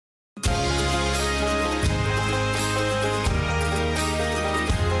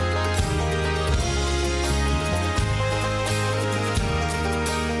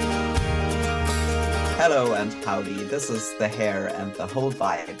Hello and howdy. This is The Hair and the Whole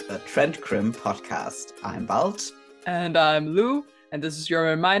Vibe, the Trend Crim podcast. I'm Balt. And I'm Lou, and this is your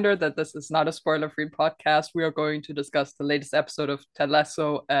reminder that this is not a spoiler-free podcast. We are going to discuss the latest episode of Ted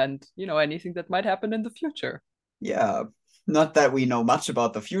Lasso and, anything that might happen in the future. Yeah, not that we know much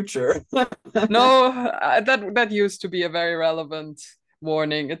about the future. No, that used to be a very relevant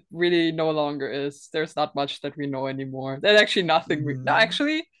warning. It really no longer is. There's not much that we know anymore. There's actually nothing. No,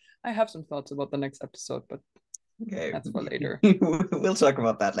 actually, I have some thoughts about the next episode, but Okay, that's for later. We'll talk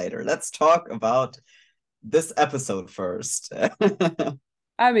about that later. Let's talk about this episode first.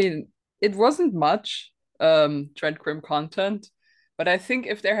 I mean, it wasn't much Trend Crim content, but I think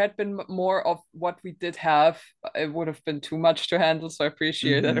if there had been more of what we did have, it would have been too much to handle. So I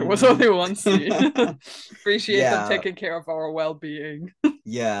appreciate that it was only one scene. Appreciate them Yeah. taking care of our well-being.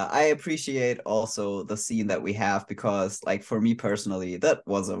 Yeah, I appreciate also the scene that we have because, like, for me personally, that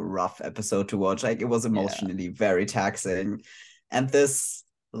was a rough episode to watch. Like, it was emotionally very taxing. And this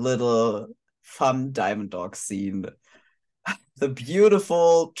little fun Diamond Dog scene, the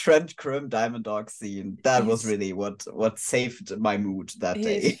beautiful Trent Crim Diamond Dog scene, that was really what saved my mood that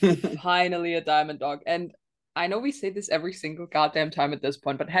day. He's finally a Diamond Dog. And I know we say this every single goddamn time at this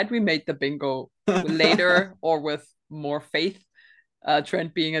point, but had we made the bingo later or with more faith,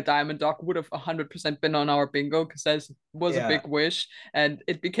 Trent being a Diamond Dog would have 100% been on our bingo because that was a big wish, and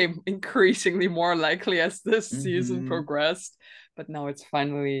it became increasingly more likely as this season progressed. But now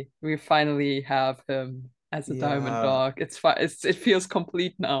we finally have him as a Diamond Dog. It feels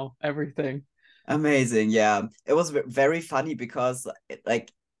complete now. Everything amazing. Yeah, it was very funny because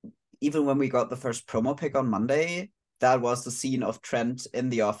like even when we got the first promo pic on Monday, that was the scene of Trent in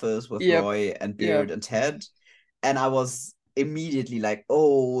the office with Roy and Beard and Ted, and I was immediately like,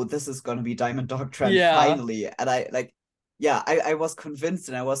 oh, this is gonna be Diamond Dog Trent finally. And I was convinced,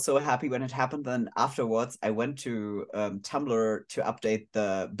 and I was so happy when it happened. Then afterwards I went to Tumblr to update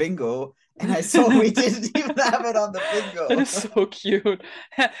the bingo, and I saw we didn't even have it on the bingo. That is so cute.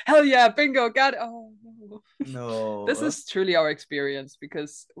 Hell yeah, bingo, got it. Oh no. This is truly our experience,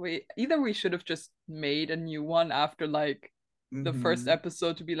 because we should have just made a new one after like the first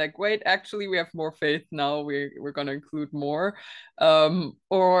episode to be like, wait, actually we have more faith now, we're gonna include more,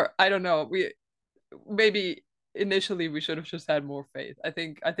 or I don't know, we maybe initially we should have just had more faith. I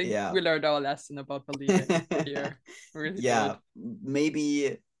think we learned our lesson about believing here. Really did.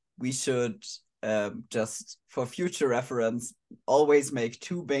 Maybe we should just for future reference always make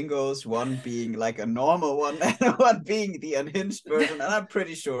two bingos, one being like a normal one and one being the unhinged version. And I'm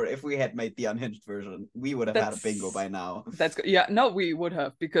pretty sure if we had made the unhinged version, we would have had a bingo by now. That's good. Yeah, no, we would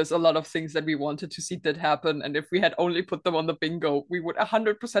have, because a lot of things that we wanted to see did happen, and if we had only put them on the bingo, we would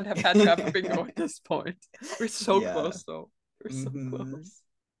 100% have had to have a bingo at this point. We're so close though. We're so close.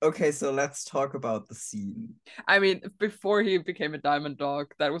 Okay, so let's talk about the scene. I mean, before he became a Diamond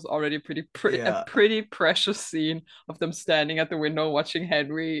Dog, that was already a pretty precious scene of them standing at the window watching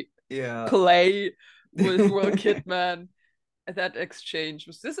Henry play with Will Kidman. That exchange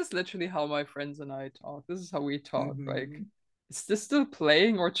this is literally how my friends and I talk. This is how we talk. Like, is this still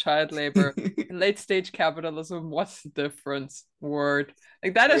playing or child labor? In late stage capitalism, what's the difference? Word.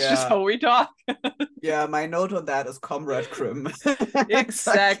 Like, that is just how we talk. Yeah, my note on that is Comrade Crim.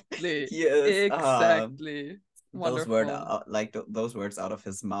 Exactly. Yes. Exactly. Those those words out of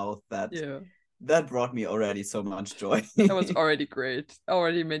his mouth, that brought me already so much joy. That was already great.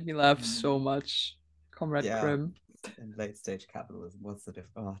 Already made me laugh so much. Comrade Crim. In late stage capitalism, what's the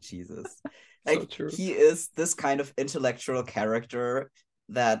difference? Oh, Jesus. Like, so true. He is this kind of intellectual character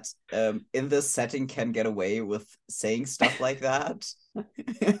that in this setting can get away with saying stuff like that.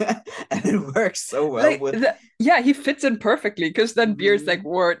 And it works so well he fits in perfectly, because then Beard's like,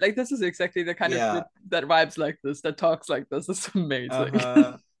 word, like, this is exactly the kind of group that vibes like this, that talks like this. It's amazing.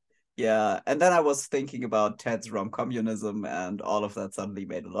 Yeah, and then I was thinking about Ted's rom-communism, and all of that suddenly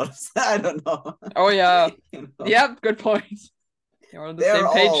made a lot of sense. I don't know. Oh yeah. Yeah, good point. They're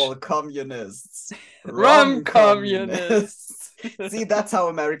all communists. Rom-communists. See, that's how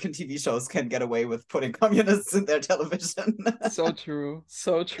American TV shows can get away with putting communists in their television. So true.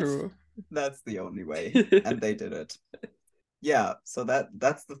 So true. That's the only way. And they did it. Yeah, so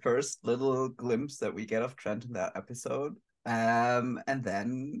that's the first little glimpse that we get of Trent in that episode. And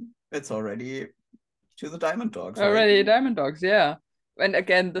then it's already to the Diamond Dogs. Right? Already Diamond Dogs, yeah. And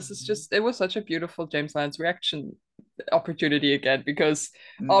again, this is just, it was such a beautiful James Lyons reaction opportunity again, because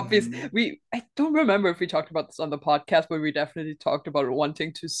obviously I don't remember if we talked about this on the podcast, but we definitely talked about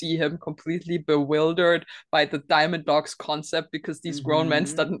wanting to see him completely bewildered by the Diamond Dogs concept, because these grown men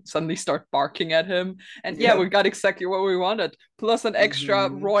suddenly start barking at him. And yeah, we got exactly what we wanted, plus an extra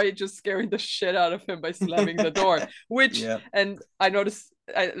Roy just scaring the shit out of him by slamming the door, which and I noticed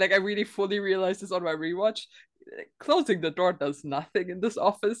I really fully realized this on my rewatch. Closing the door does nothing in this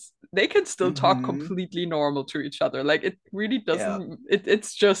office. They can still talk completely normal to each other. Like, it really doesn't.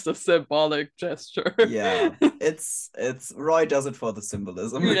 It's just a symbolic gesture. It's Roy does it for the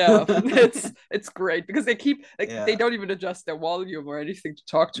symbolism. It's great because they keep they don't even adjust their volume or anything to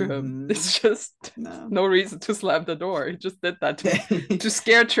talk to him. It's just no reason to slam the door. He just did that to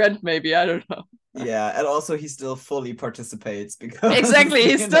scare Trent, maybe. I don't know. Yeah, and also he still fully participates because exactly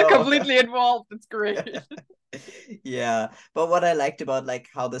he's still completely involved. It's great. Yeah, but what I liked about like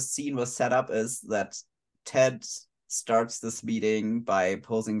how the scene was set up is that Ted starts this meeting by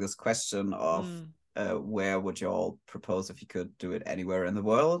posing this question of where would you all propose if you could do it anywhere in the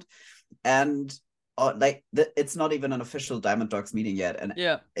world, and it's not even an official Diamond Dogs meeting yet,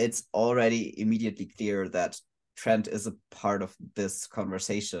 and it's already immediately clear that Trent is a part of this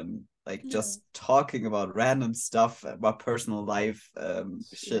conversation, like just talking about random stuff about personal life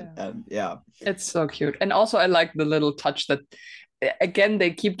shit. And it's so cute. And also I like the little touch that again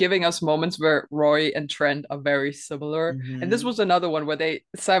they keep giving us moments where Roy and Trent are very similar, and this was another one where they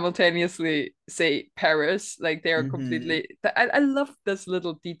simultaneously say Paris, like they are completely I love this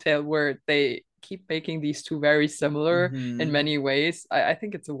little detail where they keep making these two very similar in many ways. I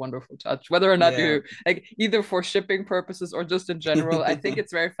think it's a wonderful touch, whether or not you like either for shipping purposes or just in general. I think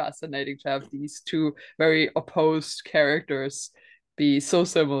it's very fascinating to have these two very opposed characters be so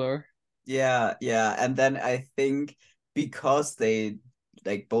similar. And then I think because they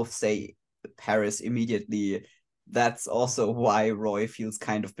like both say Paris immediately, that's also why Roy feels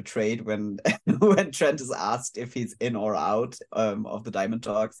kind of betrayed when when Trent is asked if he's in or out of the Diamond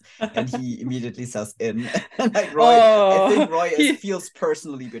Dogs, and he immediately says in. Like Roy, I think Roy feels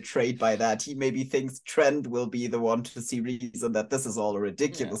personally betrayed by that. He maybe thinks Trent will be the one to see reason that this is all a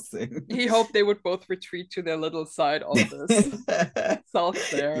ridiculous thing. He hoped they would both retreat to their little side office.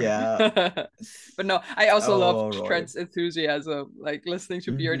 South there. But no, I also love Trent's enthusiasm, like listening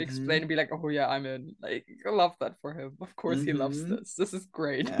to Beard explain and be like, oh yeah, I'm in. Like, I love that for him. Of course he loves this. This is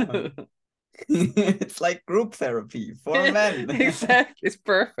great. It's like group therapy for men. Exactly. It's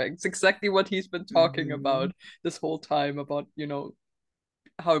perfect. It's exactly what he's been talking about this whole time, about, you know,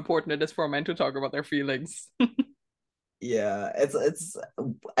 how important it is for men to talk about their feelings. It's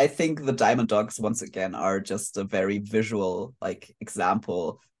I think the Diamond Dogs once again are just a very visual like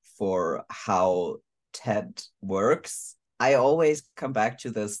example for how Ted works. I always come back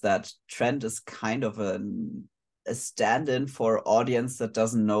to this, that Trent is kind of a stand-in for audience that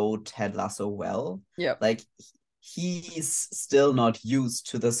doesn't know Ted Lasso well. Like he's still not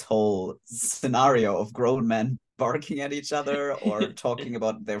used to this whole scenario of grown men barking at each other or talking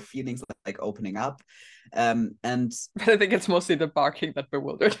about their feelings, like opening up. And but I think it's mostly the barking that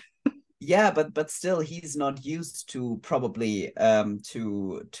bewildered. but still he's not used to probably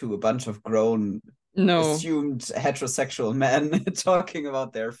to a bunch of grown assumed heterosexual men talking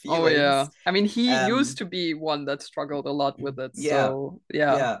about their feelings. I mean, he used to be one that struggled a lot with it.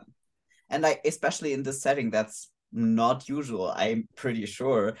 And like especially in this setting, that's not usual, I'm pretty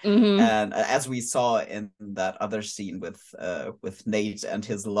sure. And as we saw in that other scene with Nate and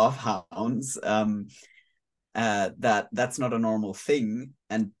his love hounds, that's not a normal thing,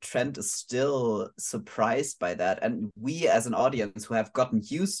 and Trent is still surprised by that, and we as an audience who have gotten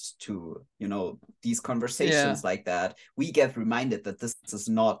used to, you know, these conversations like that, we get reminded that this is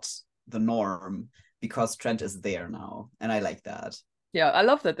not the norm because Trent is there now, and I like that. I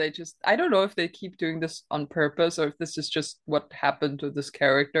love that they just, I don't know if they keep doing this on purpose or if this is just what happened to this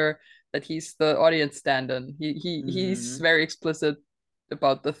character, that he's the audience stand-in. He's very explicit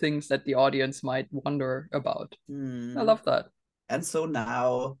about the things that the audience might wonder about. I love that. And so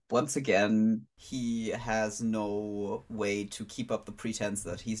now, once again, he has no way to keep up the pretense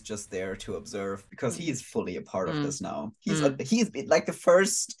that he's just there to observe, because he is fully a part of this now. He's like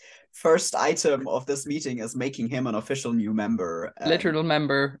the first item of this meeting is making him an official new member. A literal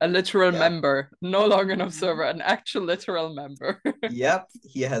member, no longer an observer, an actual literal member. Yep,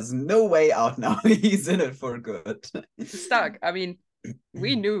 he has no way out now. He's in it for good. Stuck. I mean,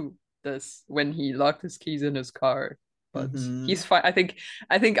 we knew this when he locked his keys in his car, but he's fine. I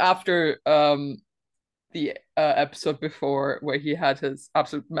think after the episode before where he had his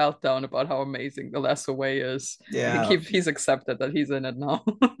absolute meltdown about how amazing the lesser way is. I think Yeah. he's accepted that he's in it now.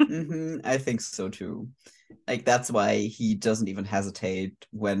 I think so too. Like that's why he doesn't even hesitate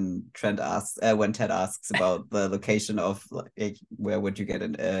when when Ted asks about the location of like where would you get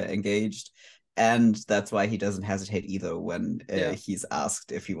engaged, and that's why he doesn't hesitate either when Yeah. he's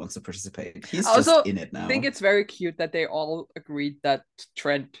asked if he wants to participate. He's I just also in it think now. it's very cute that they all agreed that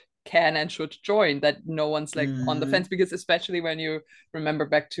Trent can and should join, that no one's like on the fence, Mm, because especially when you remember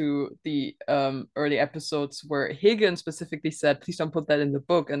back to the early episodes where Higgins specifically said, please don't put that in the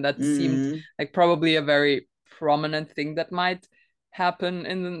book. And that seemed mm, like probably a very prominent thing that might happen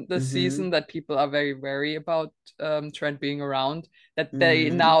in the mm-hmm, season, that people are very wary about Trent being around, that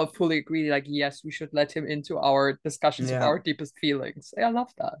they mm, now fully agree, like, yes, we should let him into our discussions of yeah. our deepest feelings. I love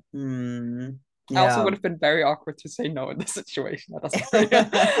that. Mm, I also yeah. would have been very awkward to say no in this situation. That doesn't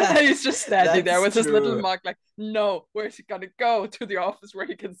really. He's just standing there That's with his little true. mug, like, no, where's he gonna go? To the office where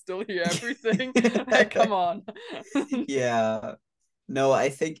he can still hear everything? Like, come on. Yeah. No, I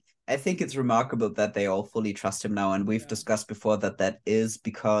think it's remarkable that they all fully trust him now, and we've Yeah. discussed before that that is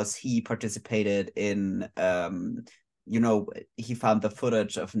because he participated in he found the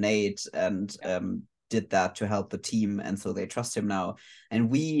footage of Nate and Yeah. did that to help the team, and so they trust him now. And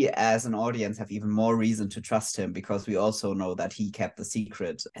we as an audience have even more reason to trust him because we also know that he kept the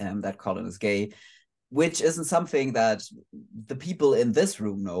secret that Colin is gay, which isn't something that the people in this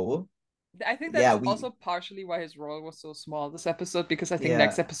room know. I think Yeah, that's we also partially why his role was so small this episode, because I think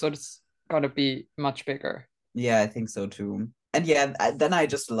next yeah. episode is gonna be much bigger. Yeah, I think so too. And yeah, then I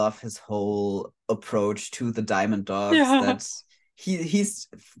just love his whole approach to the Diamond Dogs. Yeah. That he's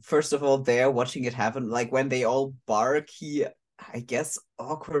first of all there watching it happen. Like when they all bark, he I guess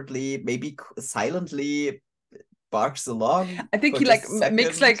awkwardly, maybe silently barks along I think for he like just a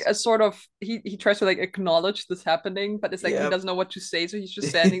makes second. like a sort of, he tries to like acknowledge this happening, but it's like he Yep. doesn't know what to say, so he's just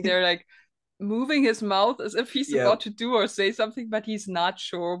standing there like moving his mouth as if he's about Yep. to do or say something, but he's not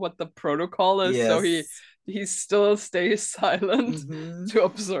sure what the protocol is, so Yes. he still stays silent Mm-hmm. to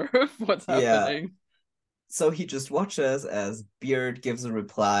observe what's Yeah. happening. So he just watches as Beard gives a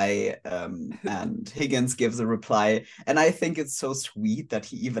reply, and Higgins gives a reply, and I think it's so sweet that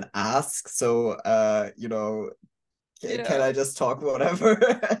he even asks. So, can Yeah, I just talk whatever?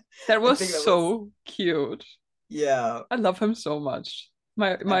 that I was think that was so cute. yeah, I love him so much.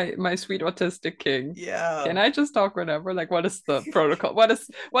 My and my sweet autistic king. Can yeah. I just talk whenever? Like, what is the protocol? What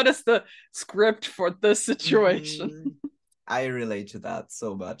is the script for this situation? hmm I relate to that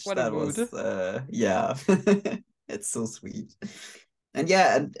so much. What a That mood. was yeah, it's so sweet. And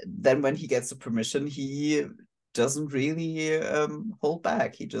yeah, and then when he gets the permission, he doesn't really hold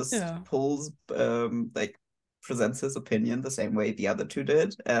back. He just Yeah. pulls like presents his opinion the same way the other two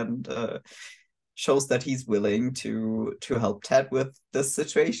did, and shows that he's willing to help Ted with this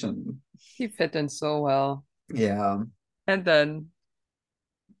situation. He fit in so well. Yeah. And then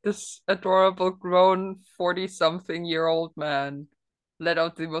this adorable grown 40-something-year-old man let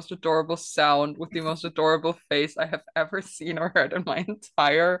out the most adorable sound with the most adorable face I have ever seen or heard in my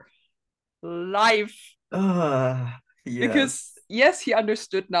entire life. Because Yes. yes, he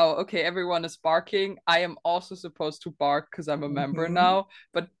understood now, okay, everyone is barking, I am also supposed to bark because I'm a member Mm-hmm. now,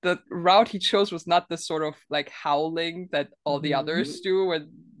 but the route he chose was not this sort of like howling that all the Mm-hmm. others do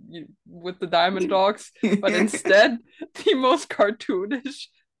with the diamond dogs, but instead the most cartoonish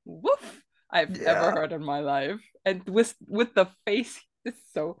woof I've ever Yeah. heard in my life, and with the face, it's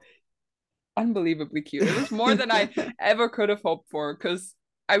so unbelievably cute. It was more than I ever could have hoped for, because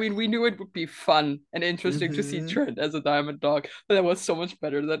I mean, we knew it would be fun and interesting to see Mm-hmm. Trent as a diamond dog, but that was so much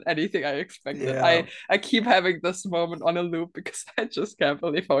better than anything I expected. Yeah. I keep having this moment on a loop because I just can't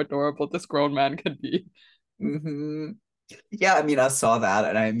believe how adorable this grown man can be. Mm-hmm. Yeah, I mean, I saw that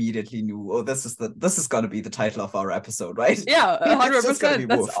and I immediately knew, oh, this is gonna be the title of our episode, right? Yeah, It's just gonna be 100%.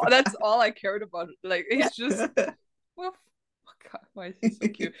 That's Woof. all, that's all I cared about. Like, he's just, well, oh God, why is he so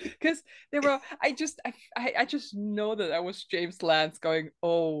cute? Because they were, I just know that I was James Lance going,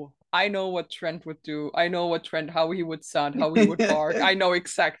 oh, I know what Trent would do. I know what Trent, how he would sound, how he would bark. I know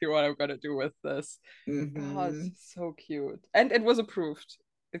exactly what I'm gonna do with this. God, Hmm. so cute, and it was approved.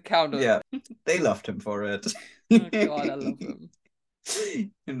 It counted. Yeah, they loved him for it. Oh God, I love him.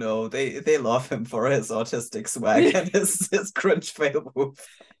 They love him for his autistic swag and his cringe fail move.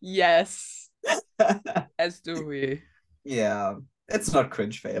 Yes, as do we. Yeah, it's not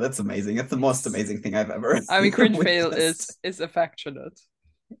cringe fail. It's amazing. It's the most It's, amazing thing I've ever I mean, cringe fail witnessed. is affectionate.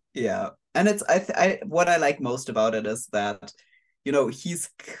 Yeah, and it's I what I like most about it is that he's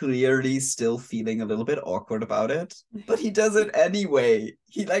clearly still feeling a little bit awkward about it, but he does it anyway.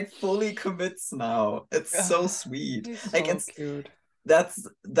 He like fully commits now. It's so sweet. He's Like so cute.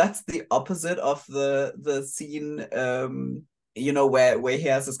 that's the opposite of the scene where he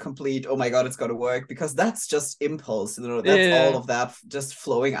has this complete, oh my god, it's gonna work, because that's just impulse, that's all Yeah. of that just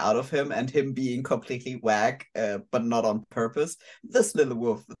flowing out of him and him being completely whack, but not on purpose. This little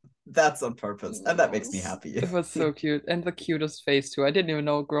wolf, that's on purpose, and that makes me happy. It was so cute. And the cutest face too. I didn't even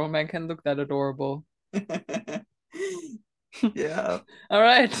know a grown man can look that adorable. Yeah. All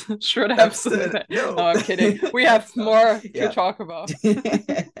right. Should have That's some. it. No, No. I'm kidding. We have more to Yeah. talk about.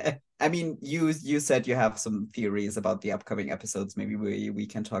 I mean, you said you have some theories about the upcoming episodes. Maybe we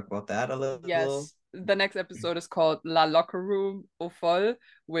can talk about that a little. Yes. The next episode is called La Locker Room au Fol,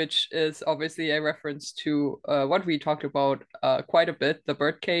 which is obviously a reference to what we talked about quite a bit, the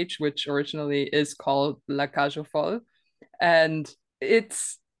birdcage, which originally is called La Cage aux Folles. And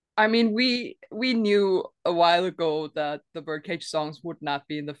it's, I mean, we knew a while ago that the birdcage songs would not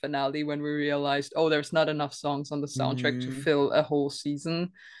be in the finale when we realized, oh, there's not enough songs on the soundtrack to Mm, fill a whole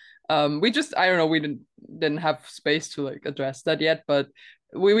season. We just, I don't know, we didn't have space to like address that yet, but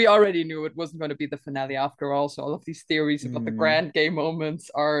we already knew it wasn't going to be the finale after all. So all of these theories about the mm, grand gay moments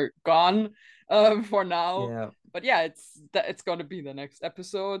are gone for now. yeah. But yeah, it's going to be the next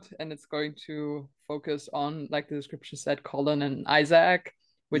episode, and it's going to focus on, like the description said, Colin and Isaac,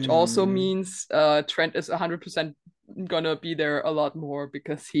 which also Mm, means Trent is 100% gonna be there a lot more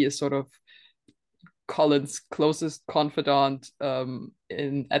because he is sort of Colin's closest confidant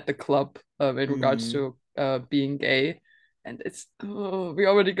in at the club in regards mm, to being gay. And we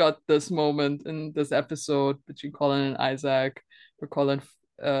already got this moment in this episode between Colin and Isaac,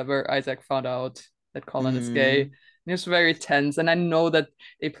 where Isaac found out that Colin is gay. mm, And it's very tense, and I know that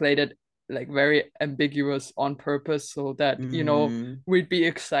they played it like very ambiguous on purpose so that mm, we'd be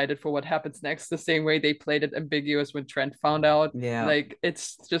excited for what happens next, the same way they played it ambiguous when Trent found out. yeah. Like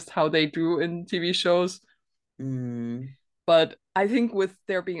it's just how they do in TV shows. Mm. But I think with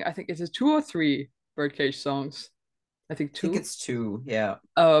there being, I think it's two or three Birdcage songs. I think I think two. it's two, yeah.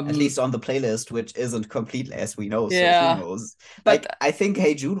 At Um, least on the playlist, which isn't complete as we know, so who yeah, knows? but Like, I think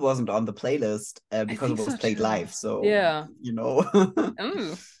Hey Jude wasn't on the playlist I because it think was so played too. live, so Yeah. you know.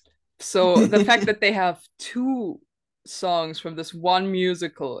 Mm. So the fact that they have two songs from this one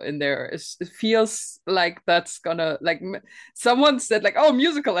musical in there it feels like that's gonna like someone said like, oh,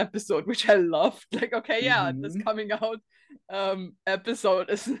 musical episode, which I loved. Like, okay, yeah, this Mhm. coming out episode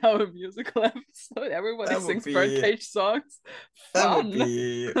is now a musical episode. Everybody That would sings be Birdcage songs. that would Fun.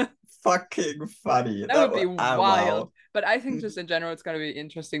 be fucking funny. That would be wild. Wow. But I think just in general, it's gonna be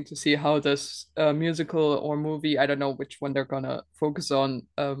interesting to see how this musical or movie, I don't know which one they're gonna focus on,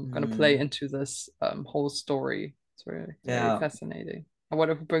 gonna play Mm, into this whole story. It's very, very yeah. fascinating. I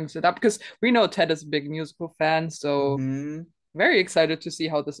wonder who brings it up because we know Ted is a big musical fan, so Hmm. very excited to see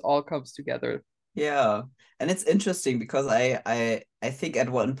how this all comes together. Yeah. And it's interesting because I think at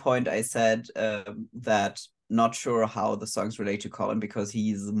one point I said that not sure how the songs relate to Colin because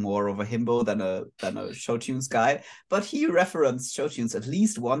he's more of a himbo than a show tunes guy, but he referenced show tunes at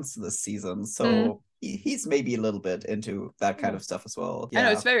least once this season, Mm, so he's maybe a little bit into that kind yeah. of stuff as well. I know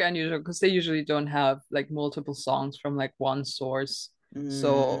Yeah. it's very unusual because they usually don't have like multiple songs from like one source. Mm,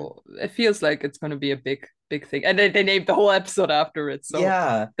 So it feels like it's going to be a big thing. And they named the whole episode after it. So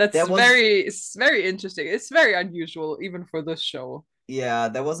yeah. that's it's very interesting. It's very unusual even for this show.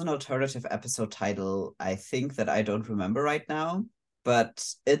 There was an alternative episode title, I think, that I don't remember right now. But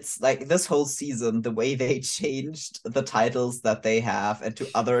it's like this whole season, the way they changed the titles that they have into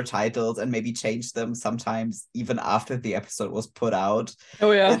other titles and maybe changed them sometimes even after the episode was put out.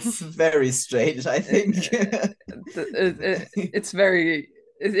 Oh yeah. It's very strange, I think. It's very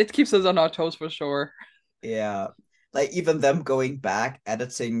it keeps us on our toes for sure. Yeah. Like even them going back,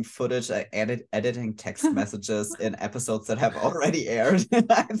 editing footage, editing text messages in episodes that have already aired.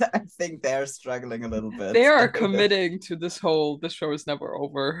 I think they're struggling a little They bit. are committing to this show is never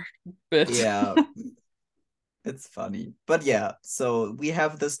over bit. Yeah, it's funny. But yeah, so we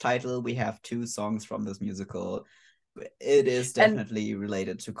have this title, we have two songs from this musical. It is And definitely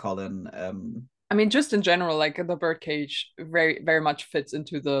related to Colin. I mean, just in general, like the birdcage very, very much fits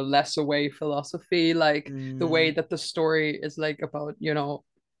into the less away philosophy, like the way mm, that the story is like about,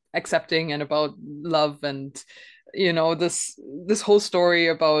 accepting and about love and this whole story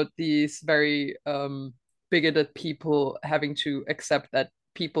about these very bigoted people having to accept that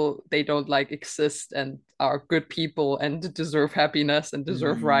people they don't like exist and are good people and deserve happiness and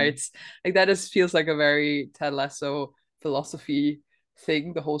deserve mm, rights. Like that is feels like a very Ted Lasso philosophy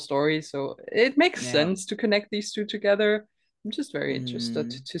thing, the whole story. So it makes yeah. sense to connect these two together. I'm just very interested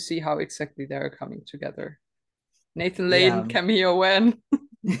Mm, to see how exactly they're coming together. Nathan Lane, yeah. cameo when?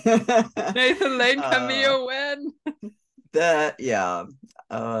 Nathan Lane, uh cameo when? that yeah.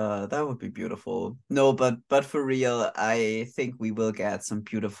 That would be beautiful. No, but for real, I think we will get some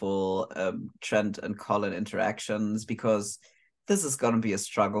beautiful Trent and Colin interactions, because this is gonna be a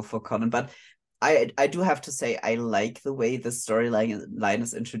struggle for Colin. But I do have to say I like the way this storyline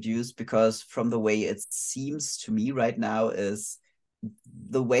is introduced, because from the way it seems to me right now is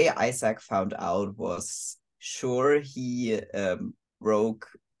the way Isaac found out was, sure, he broke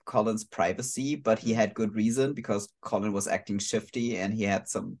Colin's privacy, but he had good reason, because Colin was acting shifty and he had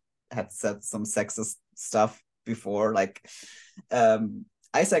said some sexist stuff before. Like,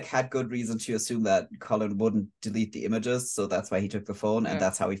 Isaac had good reason to assume that Colin wouldn't delete the images, so that's why he took the phone, and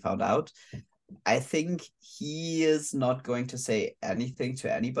that's how he found out. I think he is not going to say anything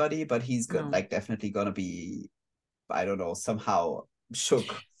to anybody, but he's good, No. like definitely gonna be, I don't know, somehow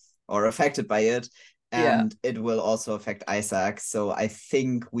shook or affected by it. Yeah. And it will also affect Isaac. So I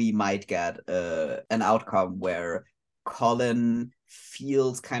think we might get an outcome where Colin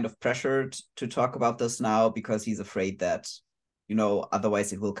feels kind of pressured to talk about this now, because he's afraid that,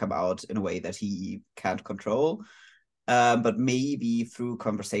 otherwise it will come out in a way that he can't control. But maybe through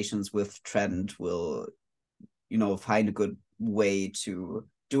conversations with Trent, will, find a good way to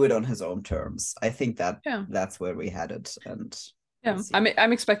do it on his own terms. I think that Yeah. that's where we had it, and we'll Yeah, see.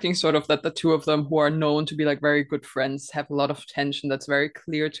 I'm expecting sort of that the two of them, who are known to be like very good friends, have a lot of tension that's very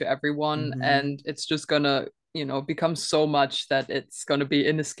clear to everyone, Mm-hmm. and it's just gonna, become so much that it's gonna be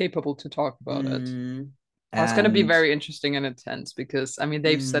inescapable to talk about it. Mm. Oh, it's gonna be And very interesting and intense because I mean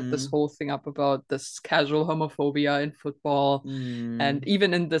they've set this mm, whole thing up about this casual homophobia in football, and mm,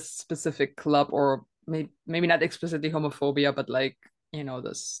 even in this specific club, or maybe not explicitly homophobia, but like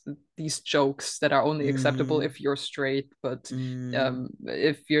this these jokes that are only acceptable mm, if you're straight, but mm,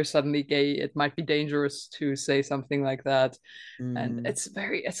 if you're suddenly gay, it might be dangerous to say something like that, and mm,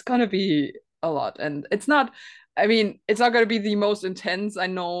 it's gonna be a lot, and it's not. I mean, it's not gonna be the most intense. I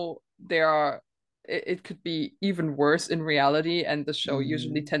know there are it could be even worse in reality, and the show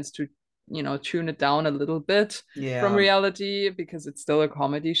usually mm. tends to tune it down a little bit from Yeah. reality because it's still a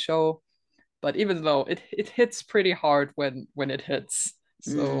comedy show, but even though it hits pretty hard when it hits.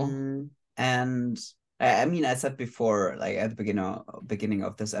 So And I mean, I said before, like at the beginning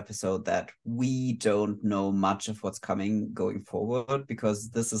of this episode, that we don't know much of what's coming going forward, because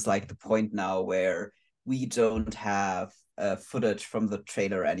this is like the point now where we don't have footage from the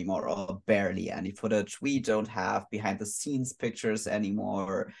trailer anymore, or barely any footage. We don't have behind the scenes pictures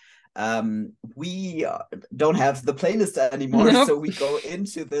anymore. We don't have the playlist anymore, so nope. we go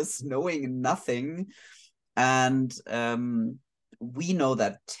into this knowing nothing. And we know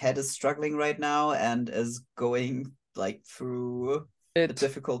that Ted is struggling right now and is going like through a it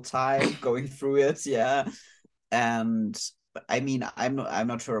difficult time, going through it. Yeah. And I mean, I'm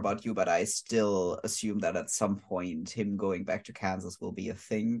not sure about you, but I still assume that at some point him going back to Kansas will be a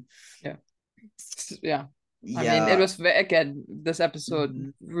thing. Yeah, yeah. I mean, it Yeah. was again, this episode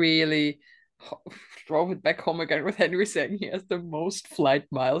Mm-hmm. really drove it back home again with Henry saying he has the most flight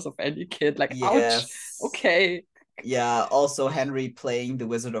miles of any kid. Like, ouch. Yes. Okay. Yeah, also Henry playing the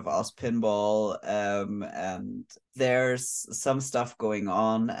Wizard of Oz pinball, and there's some stuff going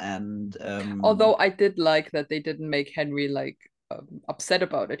on, and Although I did like that they didn't make Henry like upset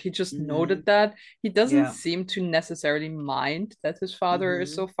about it. He just noted mhm, that. He doesn't yeah, seem to necessarily mind that his father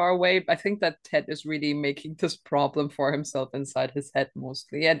is so mm-hmm, far away. I think that Ted is really making this problem for himself inside his head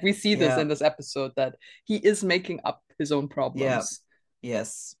mostly. And we see this yeah, in this episode that he is making up his own yeah, problems.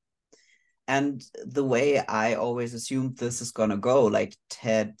 yes. And the way I always assumed this is gonna go, like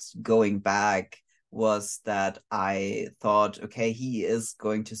Ted going back, was that I thought, okay, he is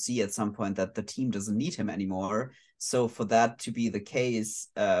going to see at some point that the team doesn't need him anymore. So for that to be the case,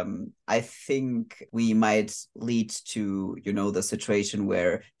 I think we might lead to, the situation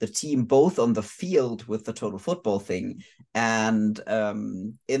where the team, both on the field with the total football thing, and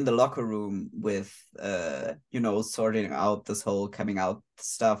in the locker room with sorting out this whole coming out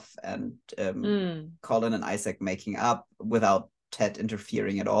stuff, and Mm. Colin and Isaac making up without Ted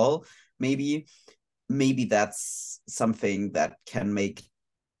interfering at all. Maybe that's something that can make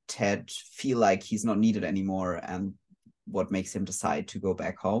Ted feel like he's not needed anymore, and what makes him decide to go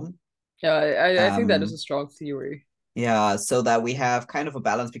back home. Yeah, I think that is a um strong theory. yeah, so that we have kind of a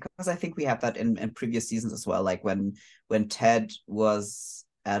balance, because I think we have that in previous seasons as well. Like when Ted was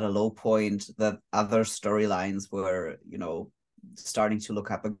at a low point, that other storylines were, starting to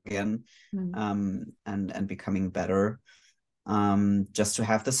look up again, Mm. and becoming better. just to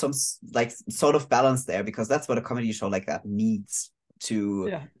have this some like sort of balance there, because that's what a comedy show like that needs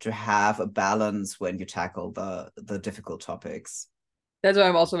to have a balance when you tackle the difficult topics. That's why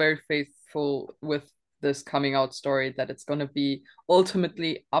I'm also very faithful with this coming out story, that it's going to be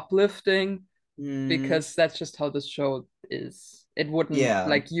ultimately uplifting, because that's just how this show is. It wouldn't Yeah.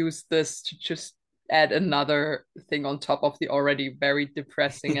 like use this to just add another thing on top of the already very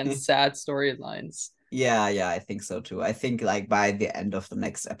depressing and sad storylines. Yeah, I think so too. I think like by the end of the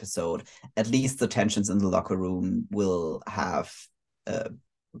next episode, at least the tensions in the locker room will have uh,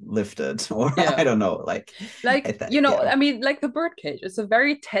 lifted, or I don't know, like I mean, like the birdcage, it's a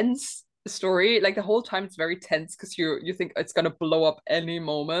very tense story. Like the whole time, it's very tense because you think it's gonna blow up any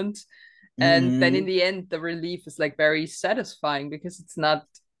moment, and then in the end, the relief is like very satisfying because it's not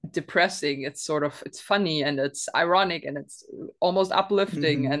depressing. It's sort of it's funny and it's ironic and it's almost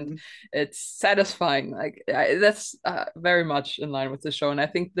uplifting and it's satisfying. Like that's very much in line with the show, and I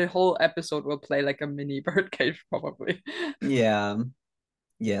think the whole episode will play like a mini birdcage probably. Yeah.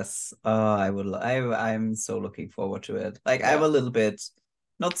 Yes. I'm so looking forward to it. Like I'm Yeah. a little bit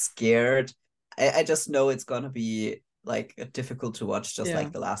not scared. I just know it's gonna be like difficult to watch, just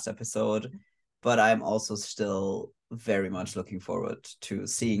like the last episode. But I'm also still very much looking forward to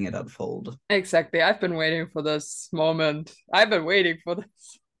seeing it unfold. Exactly. I've been waiting for this moment. I've been waiting for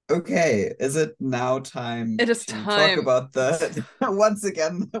this. Okay, is it now time It is to talk time. about the once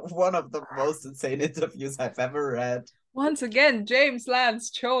again one of the most insane interviews I've ever read? Once again, James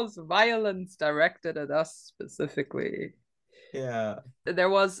Lance chose violence directed at us specifically. Yeah. There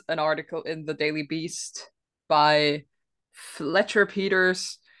was an article in the Daily Beast by Fletcher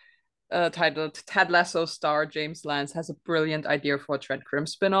Peters titled Ted Lasso star James Lance has a brilliant idea for a Trent Crimm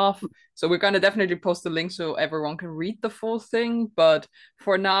spinoff. So we're going to definitely post the link so everyone can read the full thing. But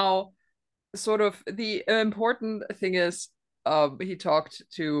for now, sort of the important thing is he talked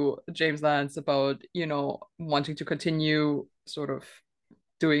to James Lance about, wanting to continue sort of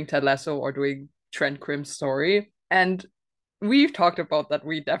doing Ted Lasso or doing Trent Crimm's story. And we've talked about that.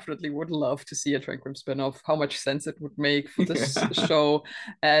 We definitely would love to see a Trent Crimm spinoff, how much sense it would make for this show,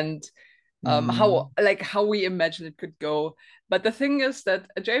 and how we imagine it could go. But the thing is that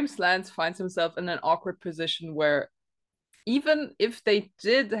James Lance finds himself in an awkward position where even if they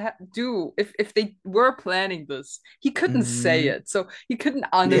did if they were planning this, he couldn't say it, so he couldn't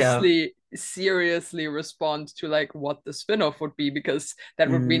honestly seriously respond to like what the spin-off would be, because that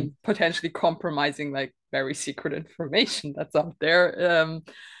would mean potentially compromising like very secret information that's out there.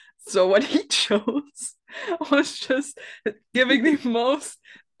 So what he chose was just giving the most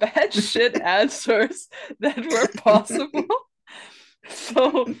bad shit answers that were possible.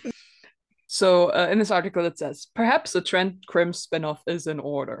 So in this article, it says, perhaps a Trent Crimm spinoff is in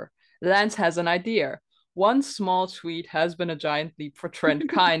order. Lance has an idea. One small tweet has been a giant leap for Trent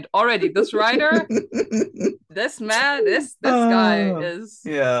Kind. Already, this writer, this man, this guy is...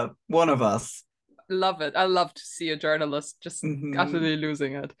 Yeah, one of us. Love it. I love to see a journalist just utterly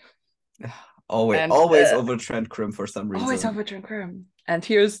losing it. Always over Trent Crimm for some reason. Always over Trent Crimm. And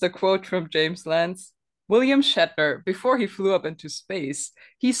here's the quote from James Lance. William Shatner, before he flew up into space,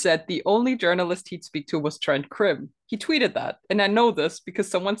 he said the only journalist he'd speak to was Trent Crimm. He tweeted that, and I know this because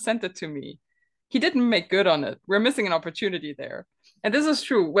someone sent it to me. He didn't make good on it. We're missing an opportunity there. And this is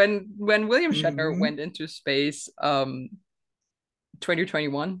true. When William Shatner went into space,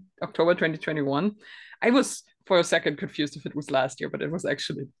 2021, October 2021, I was for a second confused if it was last year, but it was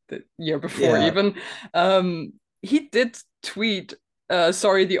actually the year before even. He did tweet,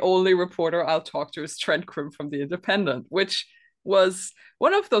 sorry, the only reporter I'll talk to is Trent Crimm from The Independent, which was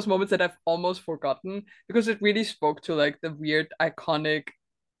one of those moments that I've almost forgotten because it really spoke to like the weird, iconic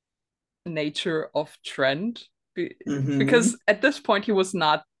nature of Trent. Because at this point, he was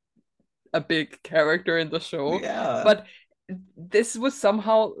not a big character in the show. But this was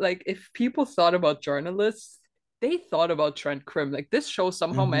somehow like, if people thought about journalists, they thought about Trent Crimm. Like this show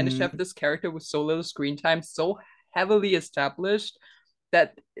somehow managed to have this character with so little screen time, so heavily established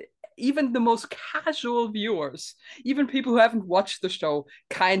that even the most casual viewers, even people who haven't watched the show,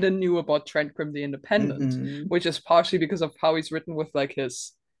 kind of knew about Trent Crimm the Independent, which is partially because of how he's written with like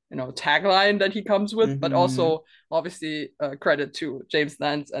his tagline that he comes with, but also obviously credit to James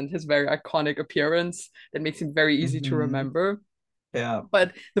Lance and his very iconic appearance that makes him very easy to remember. Yeah.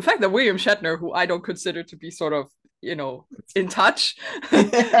 But the fact that William Shatner, who I don't consider to be sort of, in touch,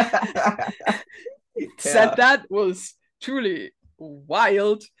 said that was truly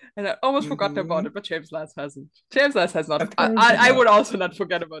wild, and I almost forgotten about it, but James Lance hasn't. James Lance has not. I would also not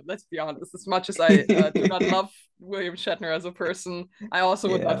forget about it, let's be honest. As much as I do not love William Shatner as a person, I also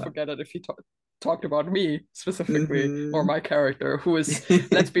would not forget it if he talked about me specifically, or Mm-hmm. my character, who is,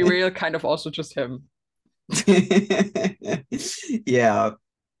 let's be real, kind of also just him. Yeah.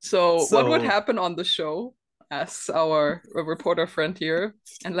 So what would So happen on the show, as our reporter friend here,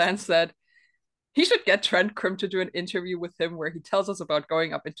 and Lance said, he should get Trent Krim to do an interview with him where he tells us about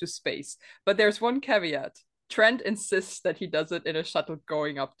going up into space. But there's one caveat. Trent insists that he does it in a shuttle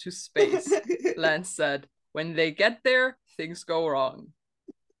going up to space. Lance said, when they get there, things go wrong.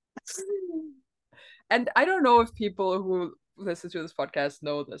 And I don't know if people who listen to this podcast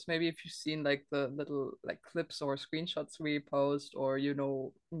know this. Maybe if you've seen like the little like clips or screenshots we post, or you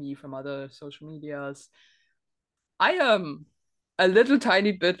know me from other social medias. I am a little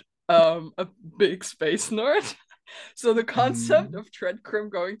tiny bit a big space nerd. So the concept mm. of Trent Krim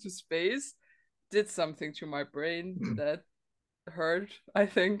going to space did something to my brain that hurt, I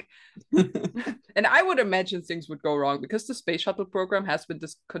think. And I would imagine things would go wrong because the space shuttle program has been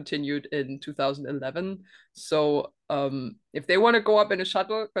discontinued in 2011. So if they want to go up in a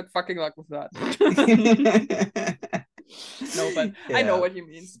shuttle, good fucking luck with that. No, but I know Yeah. what he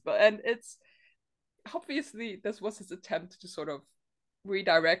means. But and it's obviously this was his attempt to sort of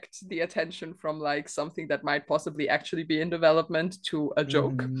redirect the attention from like something that might possibly actually be in development to a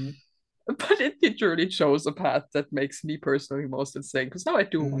joke. Mm-hmm. But it truly shows a path that makes me personally most insane because now I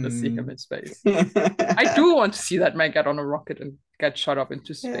do want to see him Mm-hmm. in space. I do want to see that man get on a rocket and get shot up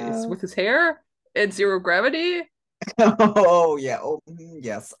into space Yeah. with his hair in zero gravity, Oh yeah. Oh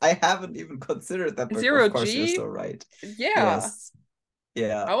yes. I haven't even considered that, but zero of course you're G. so right. Yeah, Yes.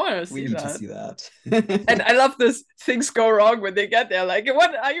 Yeah. I want to We see need to that. see that. And I love this. Things go wrong when they get there. Like,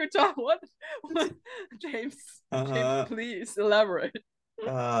 what are you talking? What? James, James, Uh-huh. please elaborate.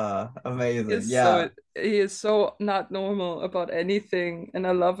 Amazing. Is Yeah. so he is so not normal about anything, and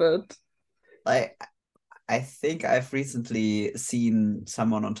I love it. I I think I've recently seen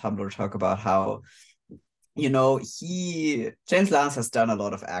someone on Tumblr talk about how, James Lance has done a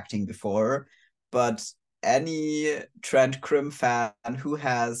lot of acting before, but any Trent Krim fan who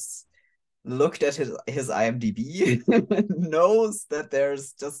has looked at his IMDb knows that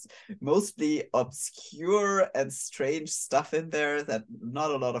there's just mostly obscure and strange stuff in there that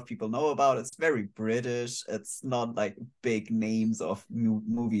not a lot of people know about. It's very British. It's not like big names of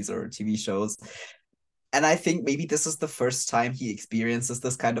movies or TV shows. And I think maybe this is the first time he experiences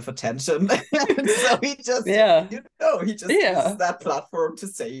this kind of attention. So Yeah, he just uses yeah, that platform to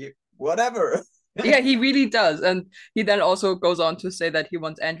say whatever. yeah. He really does, and he then also goes on to say that he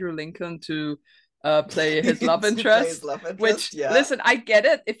wants Andrew Lincoln to play his love To play his interest. love interest, Which, yeah. listen, I get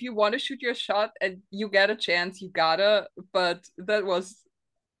it. If you want to shoot your shot and you get a chance, you gotta. But that was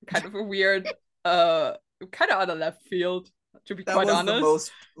kind of a weird, kind of out of left field, to be That quite was the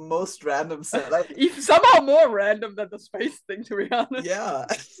honest. most random set. Like, Even somehow more random than the space thing, to be honest. yeah,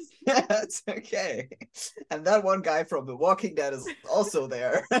 it's okay. And that one guy from The Walking Dead is also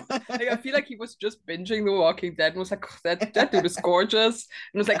there. Like I feel like he was just binging The Walking Dead and was like, oh, that dude is gorgeous,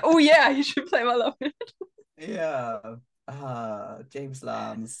 and was like, oh yeah, he should play my love. Yeah. James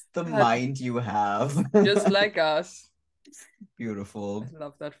Lance, the God, mind you have. just like us. I Beautiful.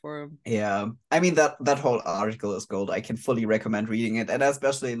 love that for him. Yeah. I mean that whole article is gold. I can fully recommend reading it, and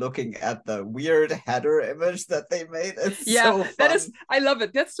especially looking at the weird header image that they made. It's Yeah, so that is. fun. I love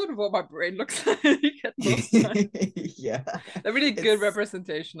it. That's sort of what my brain looks like at most times. Yeah. A really good It's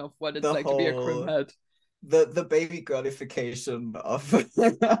representation of what it's the like to be a crim whole head. the baby girlification of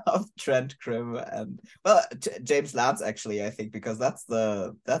of Trent Krim and well James Lance actually I think because that's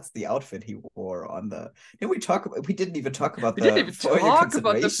the outfit he wore on the we didn't even talk about We didn't the even for your talk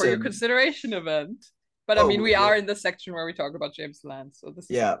about the for your consideration. consideration event. But I mean, Oh we yeah, are in the section where we talk about James Lance, so this is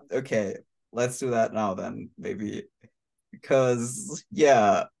yeah, okay, let's do that now then maybe because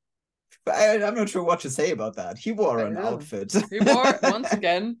yeah, I'm not sure what to say about that. He wore an yeah. outfit. He wore once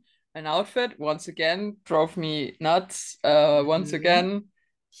again an outfit. Once again, drove me nuts. Once Mhm. again,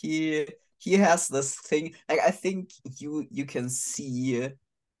 he he has this thing like I think you can see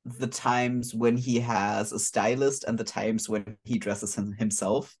the times when he has a stylist and the times when he dresses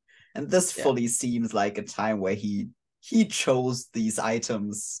himself, and this yeah. fully seems like a time where he chose these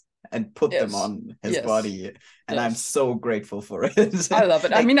items and put them Yes, on his yes, body, and I'm yes. so grateful for it. I love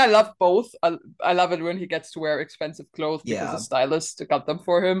it. I Like mean, I love both. I love it when he gets to wear expensive clothes because a yeah. stylist got them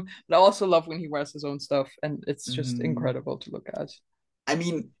for him. But I also love when he wears his own stuff, and it's just Mhm. incredible to look at. I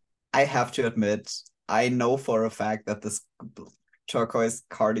mean, I have to admit, I know for a fact that this turquoise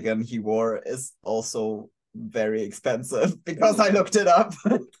cardigan he wore is also very expensive because I Ooh, looked it up.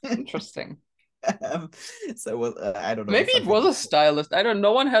 interesting. um, so I don't know, Maybe it something was like a stylist. I don't.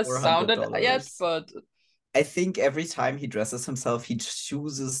 No one has $400. sounded yet, but I think every time he dresses himself, he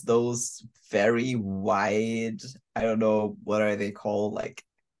chooses those very wide, I don't know, what are they called? Like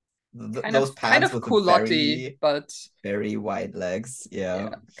those kind pants of with the culotte, but very wide legs. Yeah.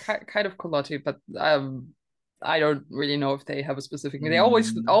 yeah, kind of culotte, but I don't really know if they have a specific name. They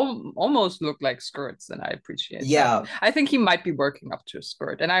always Mm, almost look like skirts, and I appreciate that. yeah, I think he might be working up to a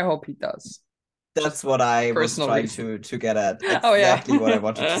skirt, and I hope he does. Just that's what I was personal trying reason. to get at. Oh yeah. Exactly what I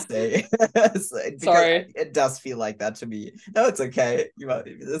wanted to say. Because Sorry. it does feel like that to me. No, it's okay.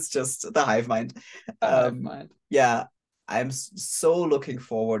 It's just the hive mind. A hive mind. Yeah, I'm so looking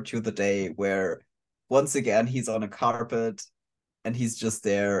forward to the day where once again he's on a carpet and he's just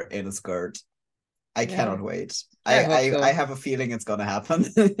there in a skirt. I Yeah. cannot wait. I hope I so. have a feeling it's gonna happen.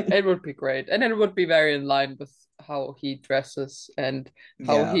 It would be great. And it would be very in line with how he dresses and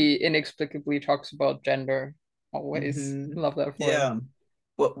how Yeah. he inexplicably talks about gender. Always Hmm. love that for him. Yeah.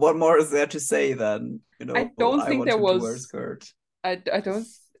 What more is there to say then? I don't I think want there him to wear a was skirt. I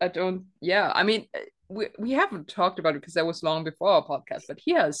don't yeah. I mean we haven't talked about it because that was long before our podcast, but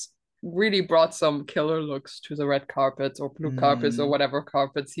he has really brought some killer looks to the red carpets or blue carpets or Mm, whatever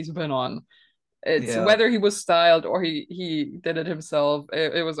carpets he's been on. It's yeah. whether he was styled or he did it himself.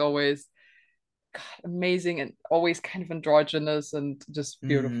 It was always God, amazing and always kind of androgynous and just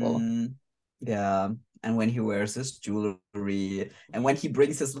beautiful. Mm, yeah. And when he wears his jewelry and when he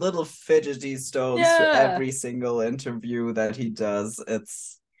brings his little fidgety stones to Yeah. every single interview that he does,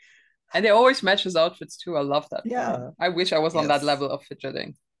 it's And they always match his outfits too. I love that for him. yeah. I wish I was on that Yes. level of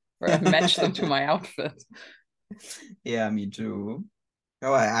fidgeting where I match them to my outfit. Yeah, me too.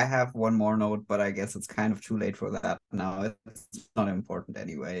 Oh, I have one more note, but I guess it's kind of too late for that now. It's not important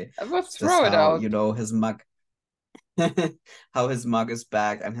anyway. Let's It's just throw it how, out. his mug how his mug is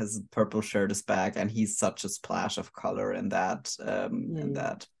back and his purple shirt is back, and he's such a splash of color in Hmm.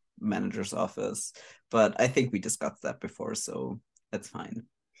 that manager's office. But I think we discussed that before, so that's fine.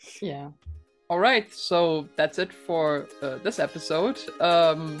 Yeah. All right. So that's it for this episode.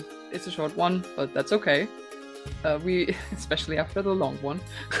 It's a short one, but that's okay. We, especially after the long one,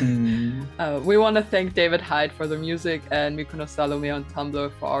 Mm. we want to thank David Hyde for the music and Mykonos Salome on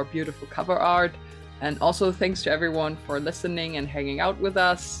Tumblr for our beautiful cover art. And also thanks to everyone for listening and hanging out with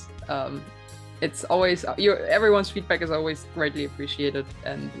us. It's always everyone's feedback is always greatly appreciated,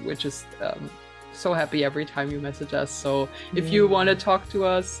 and we're just so happy every time you message us. So if you want to talk to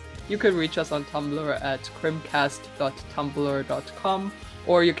us, you can reach us on Tumblr at crimcast.tumblr.com,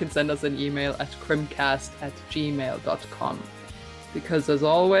 or you can send us an email at crimcast@gmail.com. Because as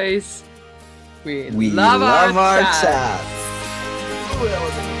always, we love our chats. That was